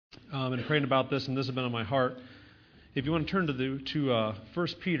and praying about this, and this has been on my heart. If you want to turn to 1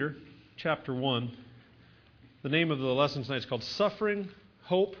 Peter chapter 1, the name of the lesson tonight is called Suffering,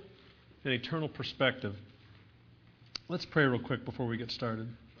 Hope, and Eternal Perspective. Let's pray real quick before we get started.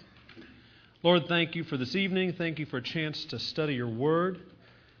 Lord, thank you for this evening. Thank you for a chance to study your word.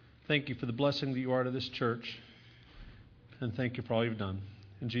 Thank you for the blessing that you are to this church. And thank you for all you've done.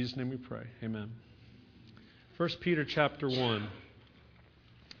 In Jesus' name we pray. Amen. 1 Peter chapter 1.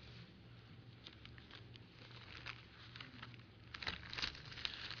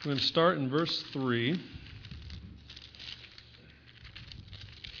 We're going to start in verse 3.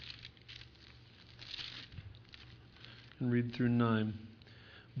 And read through 9.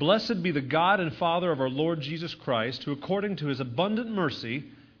 Blessed be the God and Father of our Lord Jesus Christ, who according to his abundant mercy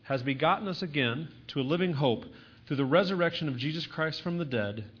has begotten us again to a living hope through the resurrection of Jesus Christ from the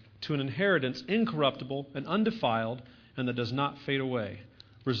dead, to an inheritance incorruptible and undefiled and that does not fade away,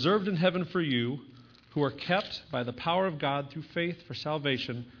 reserved in heaven for you, who are kept by the power of God through faith for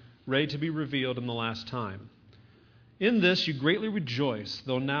salvation, ready to be revealed in the last time. In this you greatly rejoice,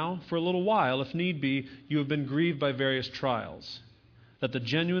 though now, for a little while, if need be, you have been grieved by various trials, that the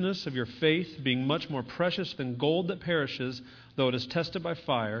genuineness of your faith, being much more precious than gold that perishes, though it is tested by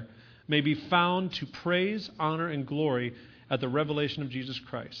fire, may be found to praise, honor, and glory at the revelation of Jesus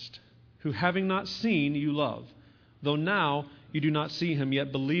Christ, who having not seen, you love, though now you do not see him,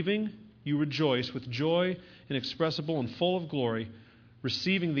 yet believing, you rejoice with joy inexpressible and full of glory,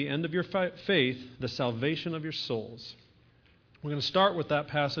 receiving the end of your faith, the salvation of your souls. We're going to start with that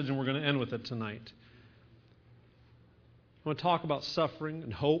passage and we're going to end with it tonight. I want to talk about suffering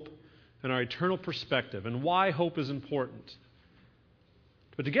and hope and our eternal perspective and why hope is important.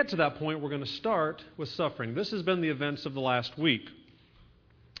 But to get to that point, we're going to start with suffering. This has been the events of the last week.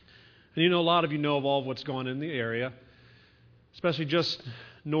 And a lot of you know of all of what's gone in the area, especially just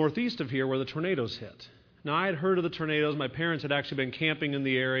northeast of here where the tornadoes hit. Now, I had heard of the tornadoes. My parents had actually been camping in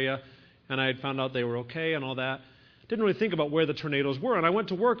the area, and I had found out they were okay and all that. Didn't really think about where the tornadoes were. And I went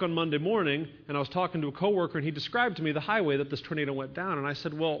to work on Monday morning, and I was talking to a coworker, and he described to me the highway that this tornado went down. And I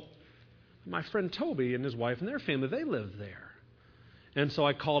said, well, my friend Toby and his wife and their family, they live there. And so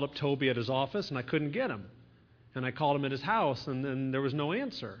I called up Toby at his office, and I couldn't get him. And I called him at his house, and then there was no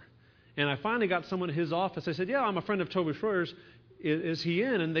answer. And I finally got someone at his office. I said, yeah, I'm a friend of Toby Schroeder's. Is he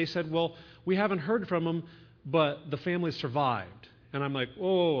in? And they said, well, we haven't heard from him, but the family survived. And I'm like,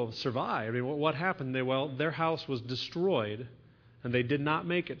 oh, survived? I mean, what happened? Their house was destroyed, and they did not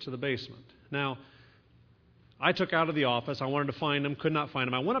make it to the basement. Now, I took out of the office. I wanted to find them, could not find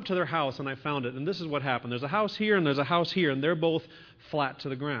them. I went up to their house, and I found it. And this is what happened. There's a house here, and there's a house here, and they're both flat to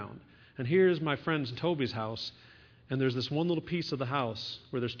the ground. And here's my friend's Toby's house, and there's this one little piece of the house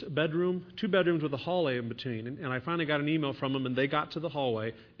where there's two bedrooms with a hallway in between. And I finally got an email from them, and they got to the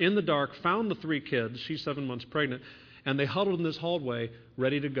hallway in the dark, found the 3 kids. She's 7 months pregnant. And they huddled in this hallway,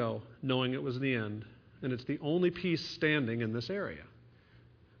 ready to go, knowing it was the end. And it's the only piece standing in this area.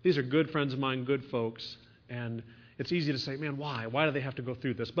 These are good friends of mine, good folks. And it's easy to say, man, why? Why do they have to go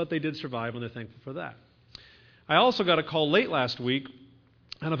through this? But they did survive, and they're thankful for that. I also got a call late last week.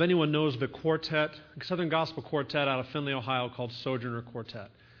 I don't know if anyone knows the quartet, Southern Gospel Quartet out of Findlay, Ohio, called Sojourner Quartet.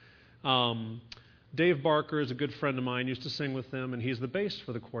 Dave Barker is a good friend of mine, used to sing with them, and he's the bass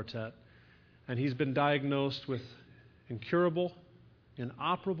for the quartet. And he's been diagnosed with incurable,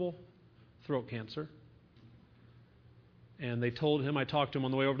 inoperable throat cancer. And they told him, I talked to him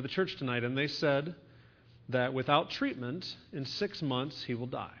on the way over to the church tonight, and they said that without treatment, in 6 months, he will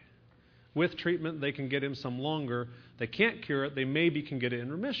die. With treatment, they can get him some longer. They can't cure it. They maybe can get it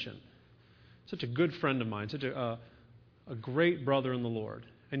in remission. Such a good friend of mine, such a great brother in the Lord.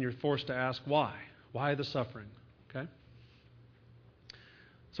 And you're forced to ask, why? Why the suffering? Okay?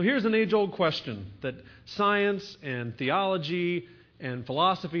 So here's an age-old question that science and theology and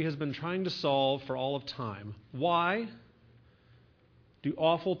philosophy has been trying to solve for all of time. Why do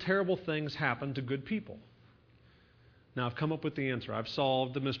awful, terrible things happen to good people? Now, I've come up with the answer. I've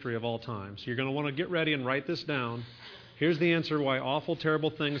solved the mystery of all time. So you're going to want to get ready and write this down. Here's the answer why awful, terrible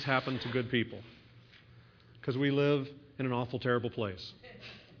things happen to good people. Because we live in an awful, terrible place.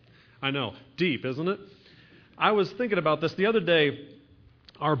 I know. Deep, isn't it? I was thinking about this the other day.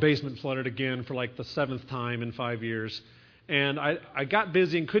 Our basement flooded again for like the 7th time in 5 years. And I got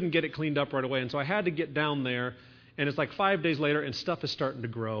busy and couldn't get it cleaned up right away. And so I had to get down there. And it's like 5 days later, and stuff is starting to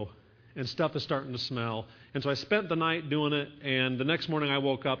grow. And stuff is starting to smell. And so I spent the night doing it. And the next morning I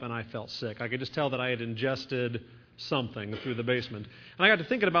woke up and I felt sick. I could just tell that I had ingested something through the basement. And I got to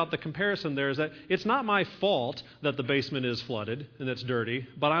thinking about the comparison there is that it's not my fault that the basement is flooded and it's dirty,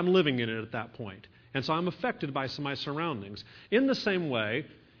 but I'm living in it at that point. And so I'm affected by my surroundings. In the same way,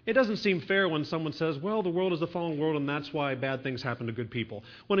 It doesn't seem fair when someone says, well, the world is a fallen world and that's why bad things happen to good people.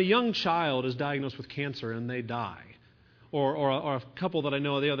 When a young child is diagnosed with cancer and they die, or a couple that I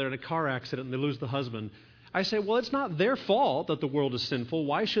know, they're in a car accident and they lose the husband, I say, well, it's not their fault that the world is sinful.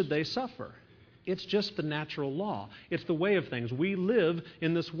 Why should they suffer? It's just the natural law. It's the way of things. We live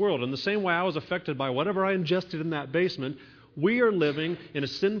in this world. In the same way I was affected by whatever I ingested in that basement, we are living in a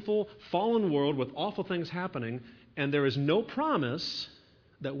sinful, fallen world with awful things happening, and there is no promise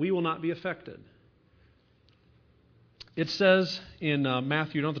that we will not be affected. It says in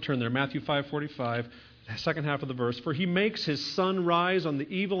Matthew, you don't have to turn there, Matthew 5:45, second half of the verse, for he makes his sun rise on the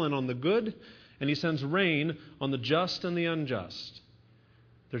evil and on the good, and he sends rain on the just and the unjust.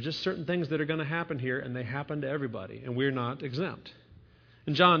 There's just certain things that are going to happen here, and they happen to everybody, and we're not exempt.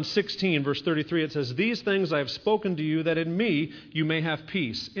 In John 16, verse 33, it says, these things I have spoken to you, that in me you may have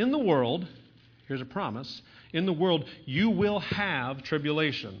peace. In the world, here's a promise, in the world you will have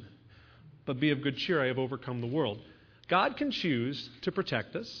tribulation, but be of good cheer, I have overcome the world. God can choose to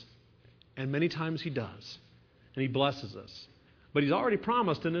protect us, and many times he does, and he blesses us. But he's already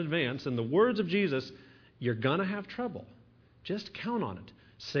promised in advance, in the words of Jesus, you're going to have trouble. Just count on it.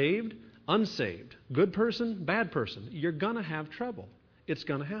 Saved, unsaved, good person, bad person, you're going to have trouble. It's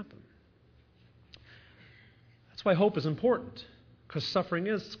going to happen. That's why hope is important, because suffering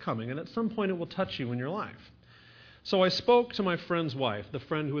is coming, and at some point it will touch you in your life. So I spoke to my friend's wife, the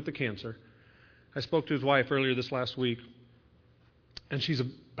friend with the cancer. I spoke to his wife earlier this last week, and she's a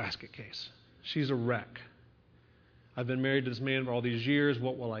basket case. She's a wreck. I've been married to this man for all these years.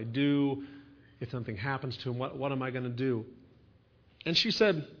 What will I do? If something happens to him, what am I going to do? And she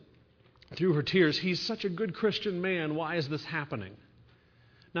said, through her tears, he's such a good Christian man. Why is this happening?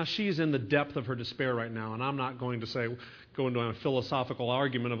 Now, she's in the depth of her despair right now, and I'm not going to go into a philosophical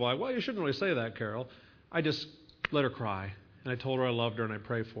argument of like, well, you shouldn't really say that, Carol. I just let her cry, and I told her I loved her, and I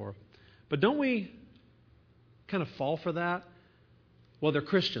pray for her. But don't we kind of fall for that? Well, they're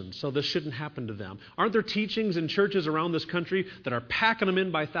Christians, so this shouldn't happen to them. Aren't there teachings in churches around this country that are packing them in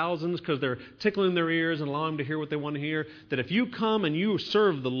by thousands because they're tickling their ears and allowing them to hear what they want to hear? That if you come and you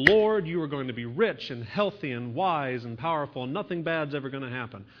serve the Lord, you are going to be rich and healthy and wise and powerful, and nothing bad's ever going to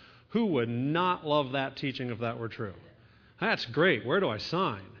happen. Who would not love that teaching if that were true? That's great. Where do I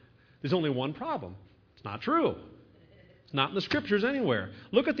sign? There's only one problem. It's not true. It's not in the Scriptures anywhere.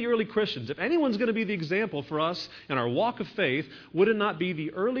 Look at the early Christians. If anyone's going to be the example for us in our walk of faith, would it not be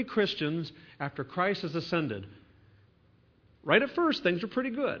the early Christians after Christ has ascended? Right at first, things are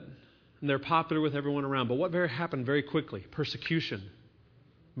pretty good, and they're popular with everyone around. But what happened very quickly? Persecution,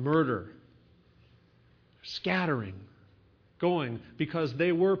 murder, scattering, going because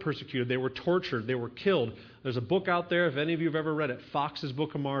they were persecuted, they were tortured, they were killed. There's a book out there, if any of you have ever read it, Fox's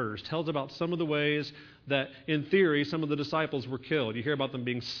Book of Martyrs, tells about some of the ways that, in theory, some of the disciples were killed. You hear about them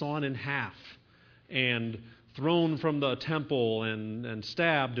being sawn in half and thrown from the temple and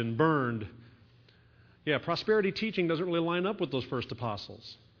stabbed and burned. Yeah, prosperity teaching doesn't really line up with those first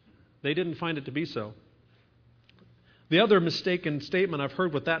apostles. They didn't find it to be so. The other mistaken statement I've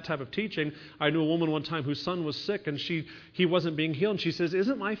heard with that type of teaching, I knew a woman one time whose son was sick and he wasn't being healed, and she says,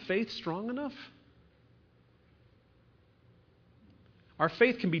 isn't my faith strong enough? Our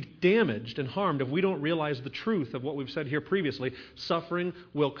faith can be damaged and harmed if we don't realize the truth of what we've said here previously. Suffering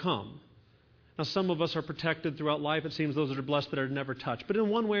will come. Now, some of us are protected throughout life. It seems those that are blessed that are never touched. But in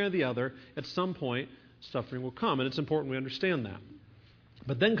one way or the other, at some point, suffering will come, and it's important we understand that.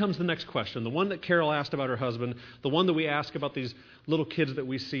 But then comes the next question, the one that Carol asked about her husband, the one that we ask about these little kids that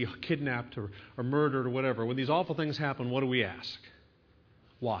we see kidnapped or murdered or whatever. When these awful things happen, what do we ask?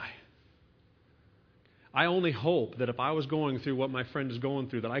 Why? I only hope that if I was going through what my friend is going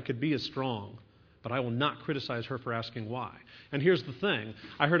through, that I could be as strong, but I will not criticize her for asking why. And here's the thing.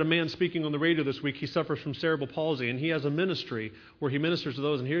 I heard a man speaking on the radio this week. He suffers from cerebral palsy, and he has a ministry where he ministers to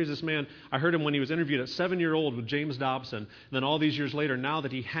those. And here's this man. I heard him when he was interviewed at 7-year-old with James Dobson. And then all these years later, now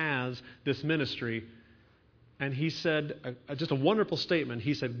that he has this ministry, and he said, just a wonderful statement.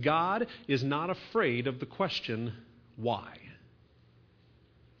 He said, God is not afraid of the question, why?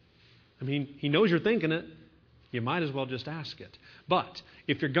 I mean, he knows you're thinking it. You might as well just ask it. But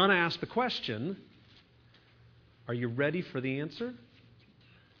if you're going to ask the question, are you ready for the answer?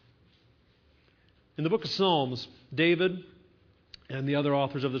 In the book of Psalms, David and the other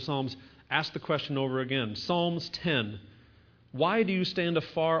authors of the Psalms ask the question over again. Psalms 10. Why do you stand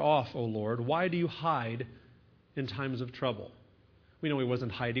afar off, O Lord? Why do you hide in times of trouble? We know he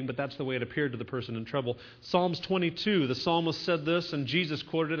wasn't hiding, but that's the way it appeared to the person in trouble. Psalms 22, the psalmist said this, and Jesus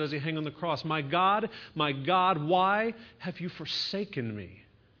quoted it as he hung on the cross. My God, why have you forsaken me?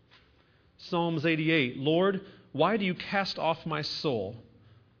 Psalms 88, Lord, why do you cast off my soul?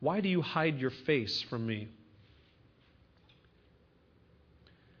 Why do you hide your face from me?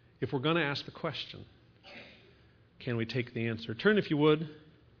 If we're going to ask the question, can we take the answer? Turn, if you would,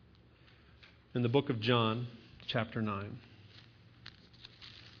 in the book of John, chapter 9.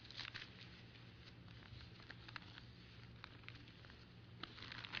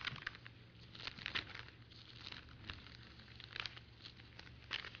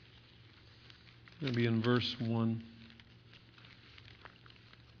 It'll be in verse 1.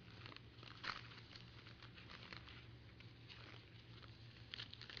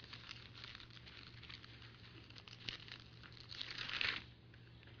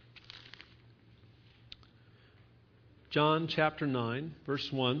 John chapter 9,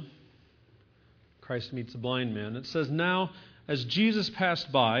 verse 1. Christ meets a blind man. It says, "Now, as Jesus passed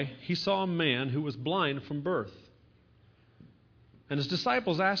by, he saw a man who was blind from birth. And his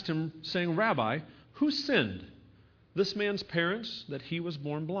disciples asked him, saying, 'Rabbi, who sinned, this man's parents that he was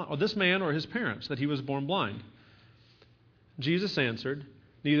born blind? Or this man or his parents that he was born blind?' Jesus answered,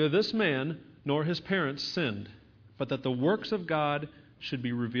 'Neither this man nor his parents sinned, but that the works of God should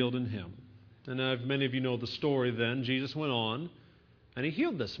be revealed in him.'" And many of you know the story then. Jesus went on and he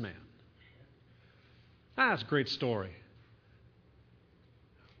healed this man. That's a great story.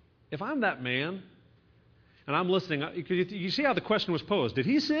 If I'm that man, and I'm listening, you see how the question was posed. Did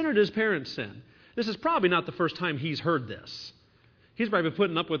he sin or did his parents sin? This is probably not the first time he's heard this. He's probably been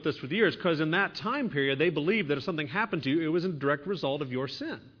putting up with this for years, because in that time period, they believed that if something happened to you, it was a direct result of your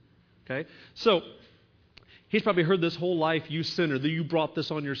sin. Okay? So, he's probably heard this whole life, you sinner, that you brought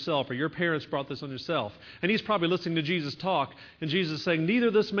this on yourself, or your parents brought this on yourself. And he's probably listening to Jesus talk, and Jesus is saying, "Neither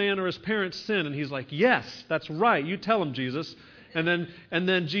this man or his parents sin." And he's like, "Yes, that's right. You tell him, Jesus." And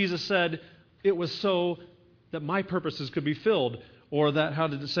then Jesus said, "It was so that my purposes could be filled," or that, how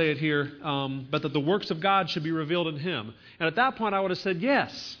did it say it here? But that the works of God should be revealed in him. And at that point, I would have said,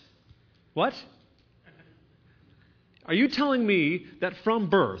 yes. What? Are you telling me that from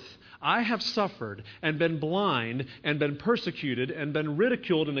birth, I have suffered and been blind and been persecuted and been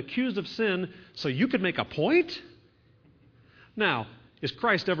ridiculed and accused of sin so you could make a point? Now, is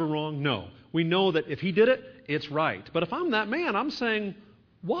Christ ever wrong? No. We know that if he did it, it's right. But if I'm that man, I'm saying,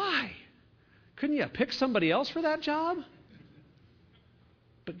 why? Couldn't you pick somebody else for that job?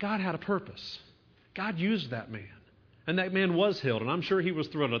 But God had a purpose. God used that man. And that man was healed. And I'm sure he was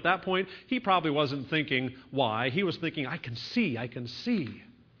thrilled. At that point, he probably wasn't thinking, why? He was thinking, I can see.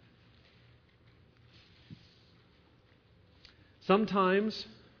 Sometimes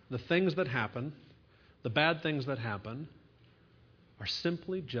the things that happen, the bad things that happen, are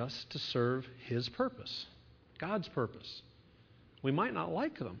simply just to serve his purpose, God's purpose. We might not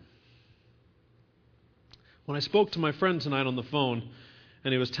like them. When I spoke to my friend tonight on the phone,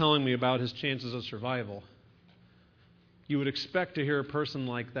 and he was telling me about his chances of survival, you would expect to hear a person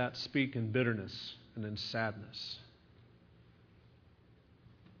like that speak in bitterness and in sadness.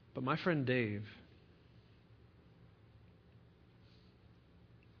 But my friend Dave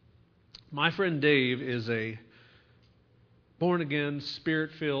is a born-again,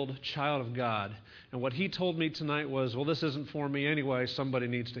 Spirit-filled child of God. And what he told me tonight was, well, this isn't for me anyway. Somebody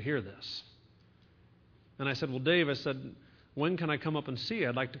needs to hear this. And I said, well, Dave, when can I come up and see you?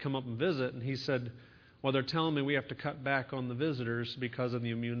 I'd like to come up and visit. And he said, well, they're telling me we have to cut back on the visitors because of the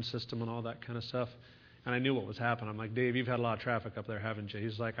immune system and all that kind of stuff. And I knew what was happening. I'm like, Dave, you've had a lot of traffic up there, haven't you?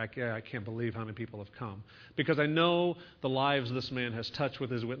 He's like, I can't believe how many people have come. Because I know the lives this man has touched with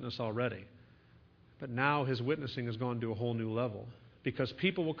his witness already. But now his witnessing has gone to a whole new level. Because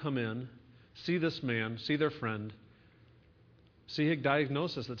people will come in, see this man, see their friend, see a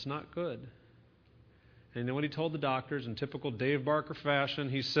diagnosis that's not good. And then when he told the doctors in typical Dave Barker fashion,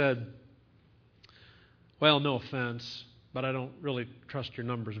 he said, well, no offense, but I don't really trust your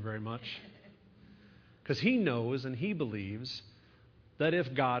numbers very much. Because he knows and he believes that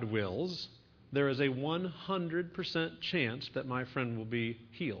if God wills, there is a 100% chance that my friend will be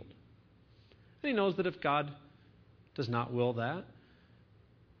healed. And he knows that if God does not will that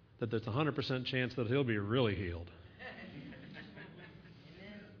there's a 100% chance that he'll be really healed.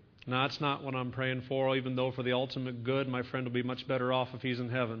 Now, that's not what I'm praying for, even though for the ultimate good, my friend will be much better off if he's in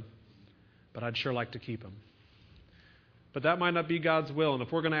heaven. But I'd sure like to keep him. But that might not be God's will. And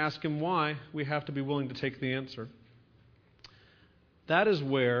if we're going to ask him why, we have to be willing to take the answer. That is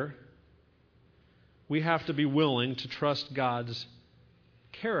where we have to be willing to trust God's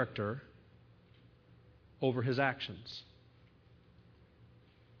character over his actions.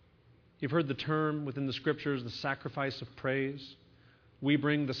 You've heard the term within the Scriptures, the sacrifice of praise. We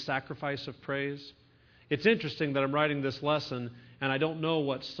bring the sacrifice of praise. It's interesting that I'm writing this lesson, and I don't know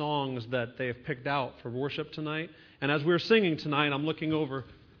what songs that they have picked out for worship tonight. And as we're singing tonight, I'm looking over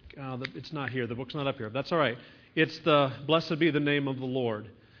It's not here. The book's not up here. That's all right. It's the blessed be the name of the Lord.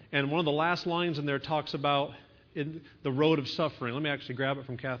 And one of the last lines in there talks about in the road of suffering. Let me actually grab it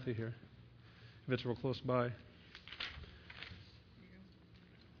from Kathy here, if it's real close by.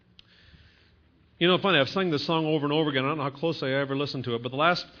 You know, funny, I've sung this song over and over again. I don't know how closely I ever listened to it, but the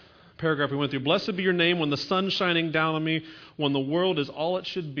last paragraph we went through, blessed be your name when the sun's shining down on me, when the world is all it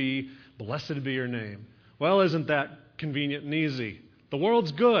should be, blessed be your name. Well, isn't that convenient and easy? The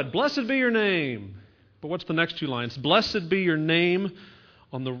world's good. Blessed be your name. But what's the next two lines? Blessed be your name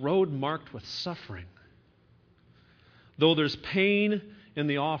on the road marked with suffering. Though there's pain in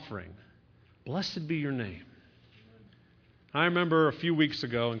the offering, blessed be your name. I remember a few weeks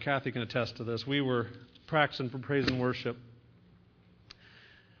ago, and Kathy can attest to this, we were practicing for praise and worship.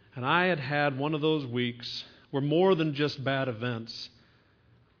 And I had one of those weeks where more than just bad events,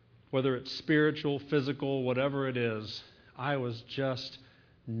 whether it's spiritual, physical, whatever it is, I was just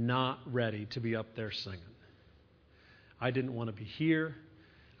not ready to be up there singing. I didn't want to be here.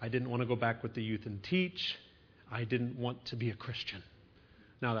 I didn't want to go back with the youth and teach. I didn't want to be a Christian.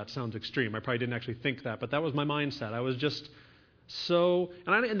 Now that sounds extreme. I probably didn't actually think that, but that was my mindset. I was just so,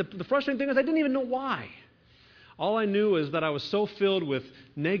 and the frustrating thing is I didn't even know why. All I knew is that I was so filled with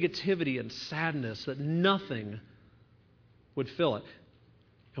negativity and sadness that nothing would fill it.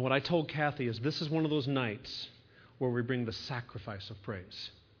 And what I told Kathy is this is one of those nights where we bring the sacrifice of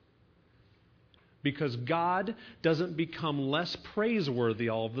praise. Because God doesn't become less praiseworthy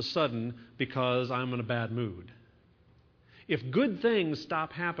all of a sudden because I'm in a bad mood. If good things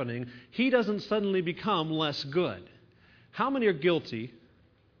stop happening, He doesn't suddenly become less good. How many are guilty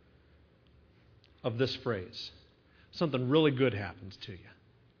of this phrase? Something really good happens to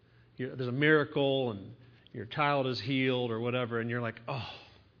you. There's a miracle and your child is healed or whatever, and you're like, oh,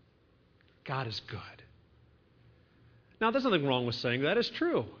 God is good. Now, there's nothing wrong with saying that. It's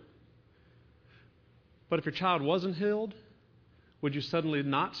true. But if your child wasn't healed, would you suddenly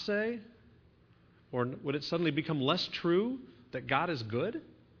not say? Or would it suddenly become less true that God is good?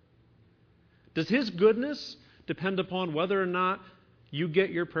 Does His goodness depend upon whether or not you get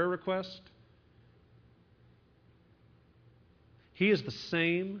your prayer request? He is the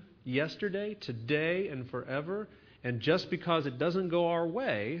same yesterday, today, and forever. And just because it doesn't go our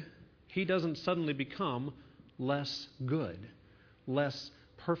way, He doesn't suddenly become less good, less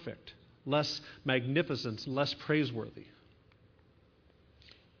perfect, less magnificent, less praiseworthy.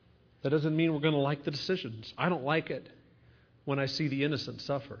 That doesn't mean we're going to like the decisions. I don't like it when I see the innocent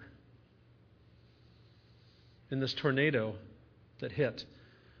suffer. In this tornado that hit,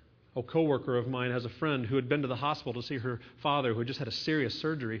 a coworker of mine has a friend who had been to the hospital to see her father who had just had a serious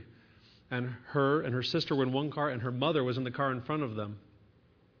surgery. And her and her sister were in one car and her mother was in the car in front of them.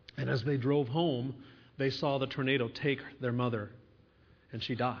 And as they drove home, they saw the tornado take their mother and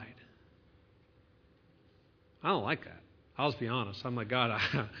she died. I don't like that. I'll just be honest. I'm like, God,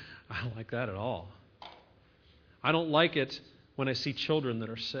 I don't like that at all. I don't like it when I see children that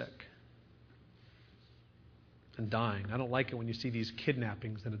are sick and dying. I don't like it when you see these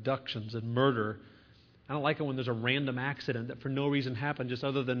kidnappings and abductions and murder. I don't like it when there's a random accident that for no reason happened just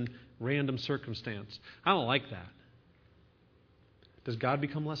other than random circumstance. I don't like that. Does God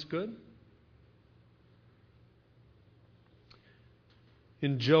become less good?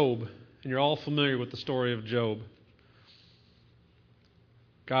 In Job, and you're all familiar with the story of Job,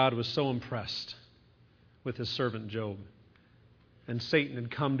 God was so impressed with His servant Job. And Satan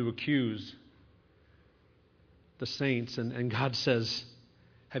had come to accuse the saints. And God says,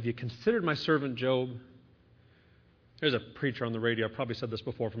 have you considered my servant Job? There's a preacher on the radio. I've probably said this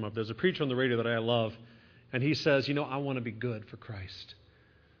before from up. There's a preacher on the radio that I love. And he says, I want to be good for Christ.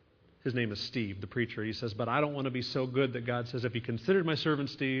 His name is Steve, the preacher. He says, but I don't want to be so good that God says, have you considered my servant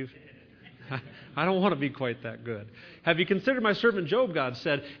Steve? I don't want to be quite that good. Have you considered my servant Job, God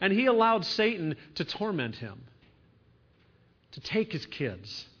said? And he allowed Satan to torment him, to take his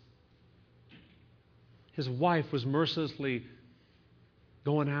kids. His wife was mercilessly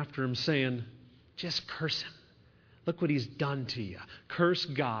going after him, saying, just curse him. Look what he's done to you. Curse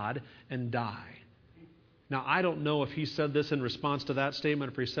God and die. Now, I don't know if he said this in response to that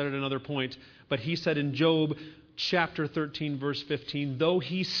statement, if he said it at another point, but he said in Job chapter 13, verse 15, though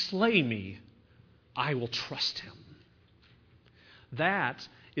he slay me, I will trust him. That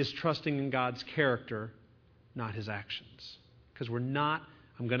is trusting in God's character, not His actions. Because we're not,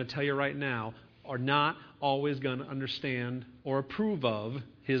 I'm going to tell you right now, are not always going to understand or approve of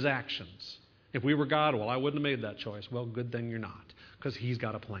His actions. If we were God, well, I wouldn't have made that choice. Well, good thing you're not, because He's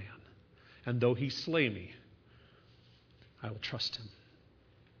got a plan. And though He slay me, I will trust Him.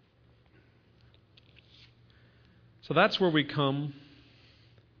 So that's where we come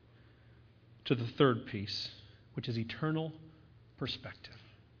to the third piece, which is eternal perspective.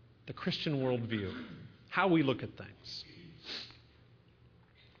 The Christian worldview, how we look at things.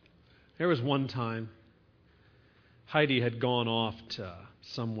 There was one time Heidi had gone off to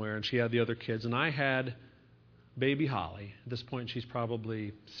somewhere and she had the other kids, and I had baby Holly. At this point, she's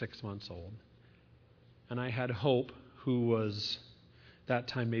probably 6 months old. And I had Hope, who was that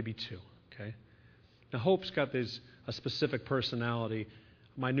time maybe 2. Okay. Now Hope's got a specific personality.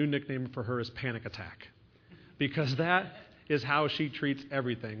 My new nickname for her is Panic Attack, because that is how she treats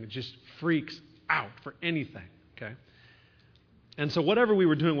everything. Just freaks out for anything. Okay. And so whatever we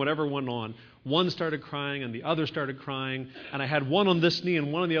were doing, whatever went on, one started crying and the other started crying, and I had one on this knee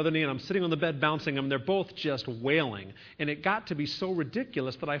and one on the other knee, and I'm sitting on the bed bouncing them, and they're both just wailing. And it got to be so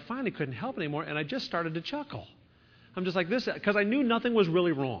ridiculous that I finally couldn't help anymore, and I just started to chuckle. I'm just like this, because I knew nothing was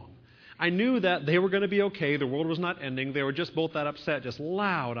really wrong. I knew that they were going to be okay, the world was not ending, they were just both that upset, just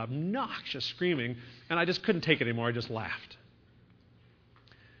loud, obnoxious screaming, and I just couldn't take it anymore, I just laughed.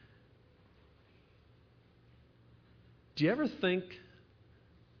 Do you ever think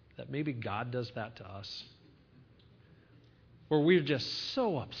that maybe God does that to us? Where we're just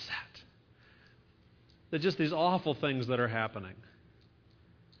so upset that just these awful things that are happening.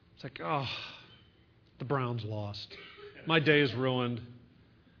 It's like, oh, the Browns lost. My day is ruined.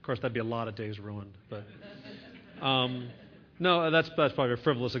 Of course, that'd be a lot of days ruined. But no, that's probably a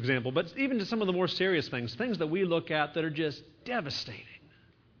frivolous example. But even to some of the more serious things that we look at that are just devastating.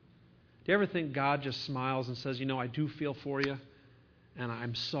 Do you ever think God just smiles and says, I do feel for you, and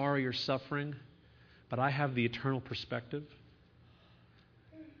I'm sorry you're suffering, but I have the eternal perspective?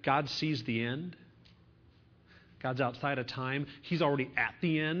 God sees the end. God's outside of time. He's already at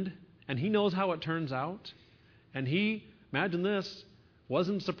the end, and He knows how it turns out. And He, imagine this,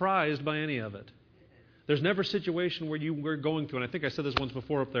 wasn't surprised by any of it. There's never a situation where you were going through, and I think I said this once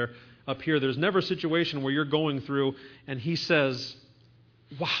before up here, there's never a situation where you're going through and He says,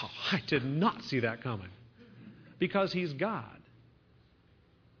 wow, I did not see that coming. Because He's God.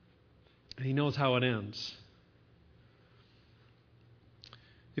 And He knows how it ends.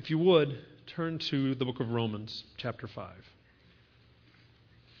 If you would, turn to the book of Romans, chapter 5.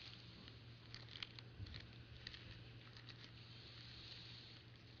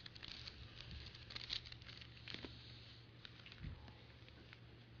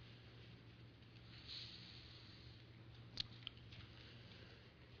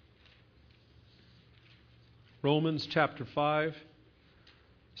 Romans chapter 5,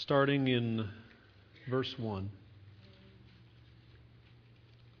 starting in verse 1.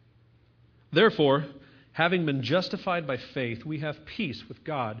 Therefore, having been justified by faith, we have peace with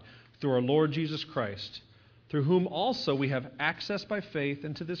God through our Lord Jesus Christ, through whom also we have access by faith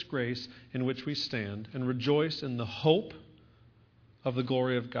into this grace in which we stand, and rejoice in the hope of the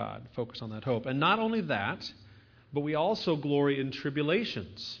glory of God. Focus on that hope. And not only that, but we also glory in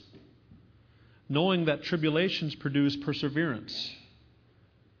tribulations, knowing that tribulations produce perseverance,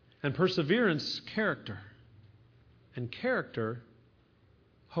 and perseverance, character, and character,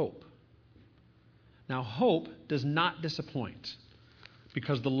 hope. Now, hope does not disappoint,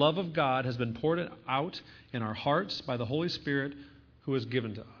 because the love of God has been poured out in our hearts by the Holy Spirit who is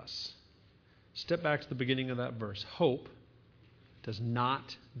given to us. Step back to the beginning of that verse. Hope does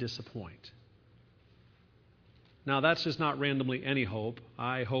not disappoint. Now, that's just not randomly any hope.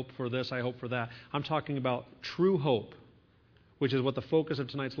 I hope for this, I hope for that. I'm talking about true hope, which is what the focus of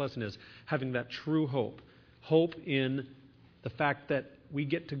tonight's lesson is, having that true hope. Hope in the fact that we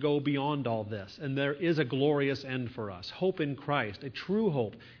get to go beyond all this, and there is a glorious end for us. Hope in Christ, a true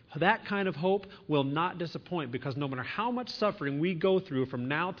hope. That kind of hope will not disappoint, because no matter how much suffering we go through from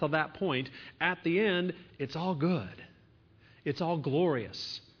now till that point, at the end, it's all good. It's all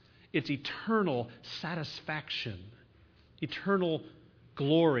glorious. It's eternal satisfaction, eternal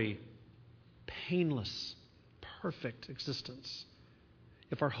glory, painless, perfect existence.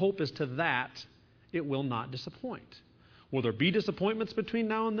 If our hope is to that, it will not disappoint. Will there be disappointments between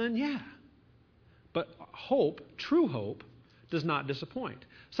now and then? Yeah. But hope, true hope, does not disappoint.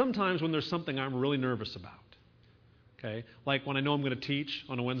 Sometimes when there's something I'm really nervous about, okay, like when I know I'm going to teach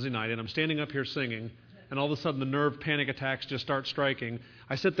on a Wednesday night and I'm standing up here singing, and all of a sudden the nerve panic attacks just start striking,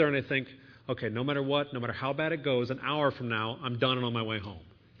 I sit there and I think, okay, no matter what, no matter how bad it goes, an hour from now, I'm done and on my way home.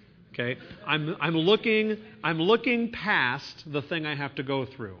 Okay? I'm looking past the thing I have to go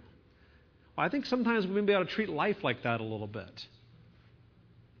through. Well, I think sometimes we maybe ought to treat life like that a little bit.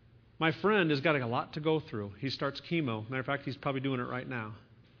 My friend has got a lot to go through. He starts chemo. Matter of fact, he's probably doing it right now.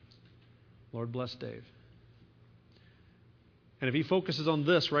 Lord bless Dave. And if he focuses on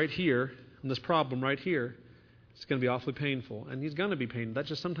this right here, on this problem right here, It's going to be awfully painful. And he's going to be painful. That's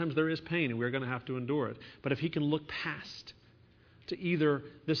just sometimes there is pain and we're going to have to endure it. But if he can look past to either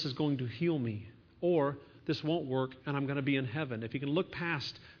this is going to heal me or this won't work and I'm going to be in heaven. If he can look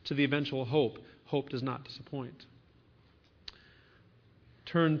past to the eventual hope, hope does not disappoint.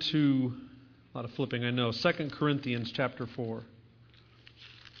 Turn to, a lot of flipping I know, 2 Corinthians chapter 4.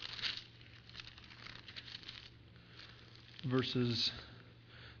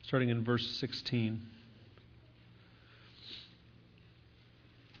 Starting in verse 16.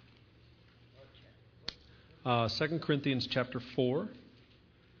 Second Corinthians chapter 4,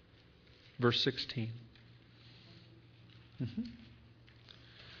 verse 16.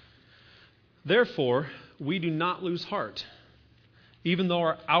 Therefore, we do not lose heart. Even though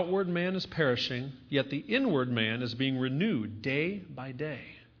our outward man is perishing, yet the inward man is being renewed day by day.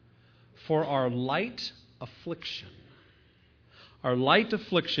 For our light affliction,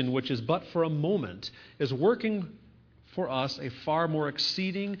 which is but for a moment, is working for us a far more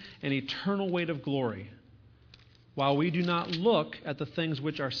exceeding and eternal weight of glory. While we do not look at the things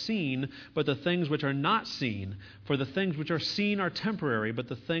which are seen, but the things which are not seen. For the things which are seen are temporary, but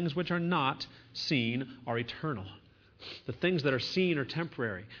the things which are not seen are eternal. The things that are seen are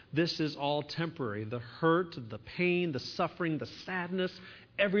temporary. This is all temporary. The hurt, the pain, the suffering, the sadness,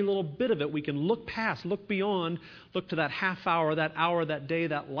 every little bit of it we can look past, look beyond, look to that half hour, that day,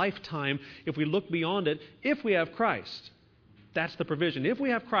 that lifetime. If we look beyond it, if we have Christ, that's the provision. If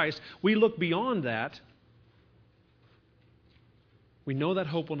we have Christ, we look beyond that. We know that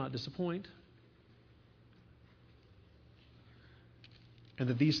hope will not disappoint. And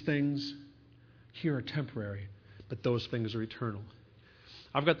that these things here are temporary, but those things are eternal.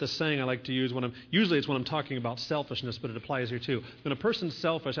 I've got this saying I like to use usually it's when I'm talking about selfishness, but it applies here too. When a person's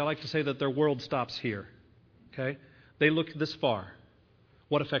selfish, I like to say that their world stops here. Okay? They look this far.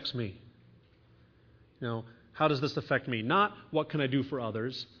 What affects me? How does this affect me? Not what can I do for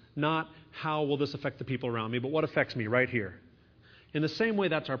others, not how will this affect the people around me, but what affects me right here. In the same way,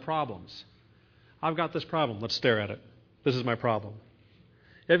 that's our problems. I've got this problem. Let's stare at it. This is my problem.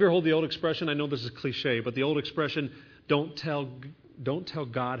 Have you ever heard the old expression? I know this is cliche, but the old expression, don't tell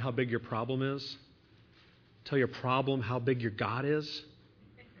God how big your problem is. Tell your problem how big your God is.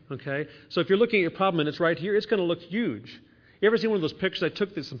 Okay? So if you're looking at your problem and it's right here, it's going to look huge. You ever seen one of those pictures? I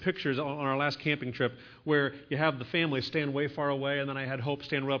took some pictures on our last camping trip where you have the family stand way far away, and then I had Hope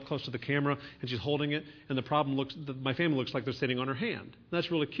stand right up close to the camera, and she's holding it, and my family looks like they're sitting on her hand. And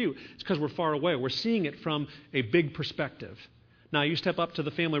that's really cute. It's because we're far away. We're seeing it from a big perspective. Now, you step up to the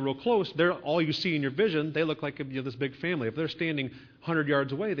family real close, they're all you see in your vision, they look like you're this big family. If they're standing 100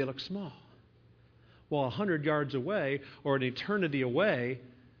 yards away, they look small. Well, 100 yards away or an eternity away,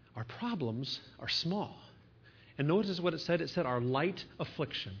 our problems are small. And notice what it said. It said our light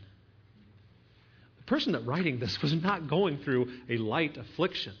affliction. The person that writing this was not going through a light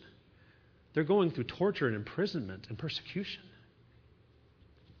affliction. They're going through torture and imprisonment and persecution.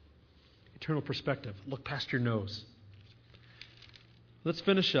 Eternal perspective. Look past your nose. Let's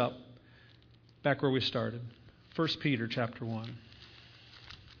finish up back where we started. 1 Peter chapter 1.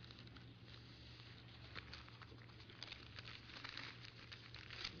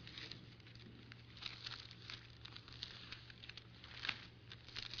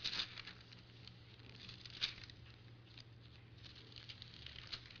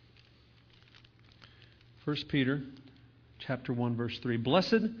 First Peter chapter 1, verse 3.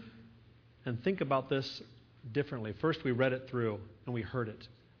 Blessed, and think about this differently. First we read it through and we heard it.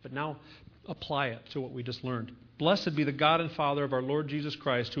 But now apply it to what we just learned. Blessed be the God and Father of our Lord Jesus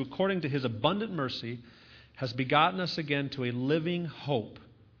Christ, who according to His abundant mercy has begotten us again to a living hope.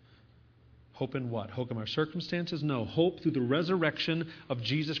 Hope in what? Hope in our circumstances? No. Hope through the resurrection of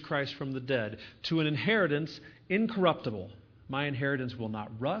Jesus Christ from the dead, to an inheritance incorruptible. My inheritance will not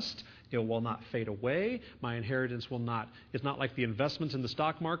rust. It will not fade away. My inheritance it's not like the investments in the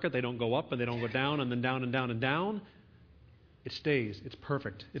stock market. They don't go up and they don't go down and then down and down and down. It stays. It's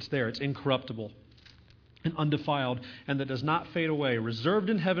perfect. It's there. It's incorruptible and undefiled, and that does not fade away, reserved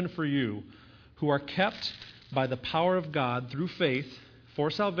in heaven for you, who are kept by the power of God through faith for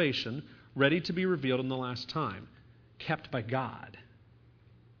salvation, ready to be revealed in the last time. Kept by God,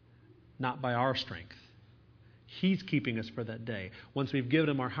 not by our strength. He's keeping us for that day. Once we've given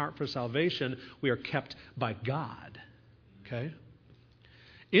Him our heart for salvation, we are kept by God. Okay?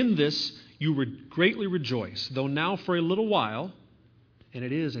 In this you greatly rejoice, though now for a little while, and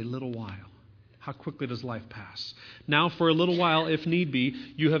it is a little while. How quickly does life pass? Now for a little while, if need be,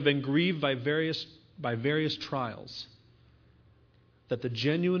 you have been grieved by various trials, that the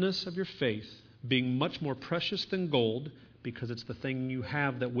genuineness of your faith, being much more precious than gold, because it's the thing you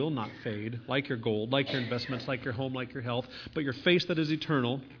have that will not fade, like your gold, like your investments, like your home, like your health, but your faith that is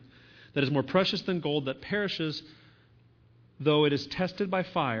eternal, that is more precious than gold, that perishes though it is tested by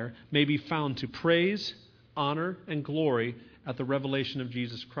fire, may be found to praise, honor, and glory at the revelation of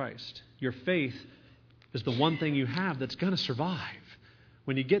Jesus Christ. Your faith is the one thing you have that's going to survive.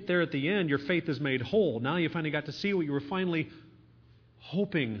 When you get there at the end, your faith is made whole. Now you finally got to see what you were finally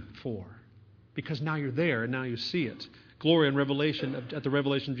hoping for, because now you're there and now you see it. Glory and revelation at the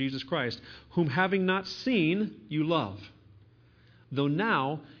revelation of Jesus Christ, whom having not seen, you love. Though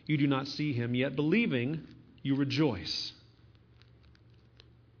now you do not see him, yet believing, you rejoice.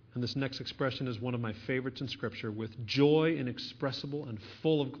 And this next expression is one of my favorites in Scripture, with joy inexpressible and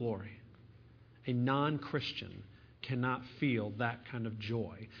full of glory. A non-Christian cannot feel that kind of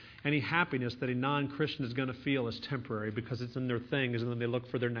joy. Any happiness that a non-Christian is going to feel is temporary because it's in their things and then they look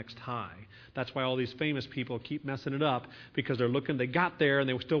for their next high. That's why all these famous people keep messing it up, because they're looking, they got there and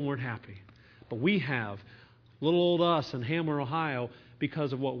they still weren't happy. But we have, little old us in Hammer, Ohio,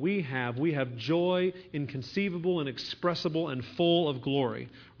 because of what we have joy inconceivable and inexpressible and full of glory.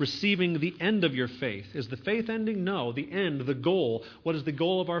 Receiving the end of your faith. Is the faith ending? No. The end, the goal. What is the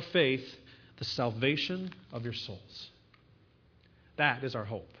goal of our faith? The salvation of your souls. That is our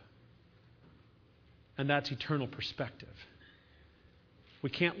hope. And that's eternal perspective.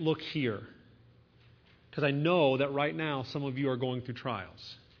 We can't look here, because I know that right now some of you are going through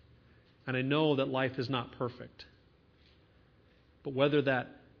trials. And I know that life is not perfect. But whether that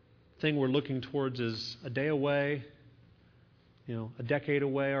thing we're looking towards is a day away, a decade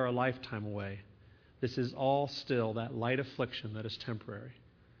away, or a lifetime away, this is all still that light affliction that is temporary.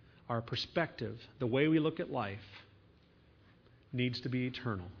 Our perspective, the way we look at life, needs to be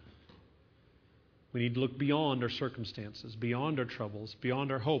eternal. We need to look beyond our circumstances, beyond our troubles,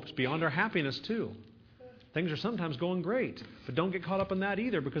 beyond our hopes, beyond our happiness too. Things are sometimes going great, but don't get caught up in that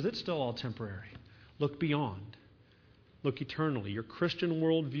either, because it's still all temporary. Look beyond. Look eternally. Your Christian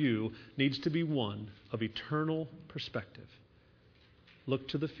worldview needs to be one of eternal perspective. Look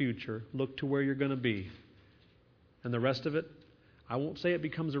to the future. Look to where you're going to be. And the rest of it, I won't say it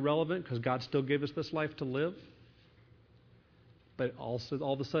becomes irrelevant, because God still gave us this life to live. But also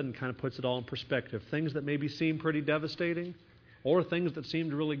all of a sudden kind of puts it all in perspective. Things that maybe seem pretty devastating, or things that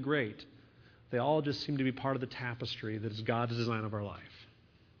seemed really great, they all just seem to be part of the tapestry that is God's design of our life.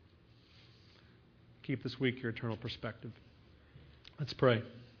 Keep this week your eternal perspective. Let's pray.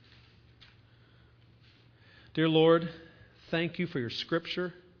 Dear Lord, thank you for your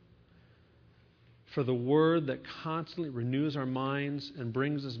Scripture, for the Word that constantly renews our minds and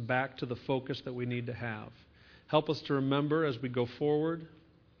brings us back to the focus that we need to have. Help us to remember as we go forward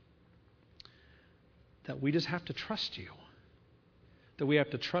that we just have to trust you, that we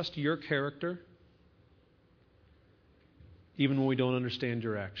have to trust your character even when we don't understand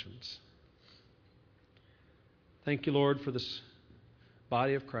your actions. Thank you, Lord, for this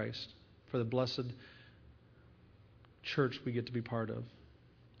body of Christ, for the blessed church we get to be part of.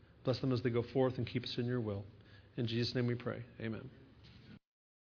 Bless them as they go forth and keep us in your will. In Jesus' name we pray. Amen.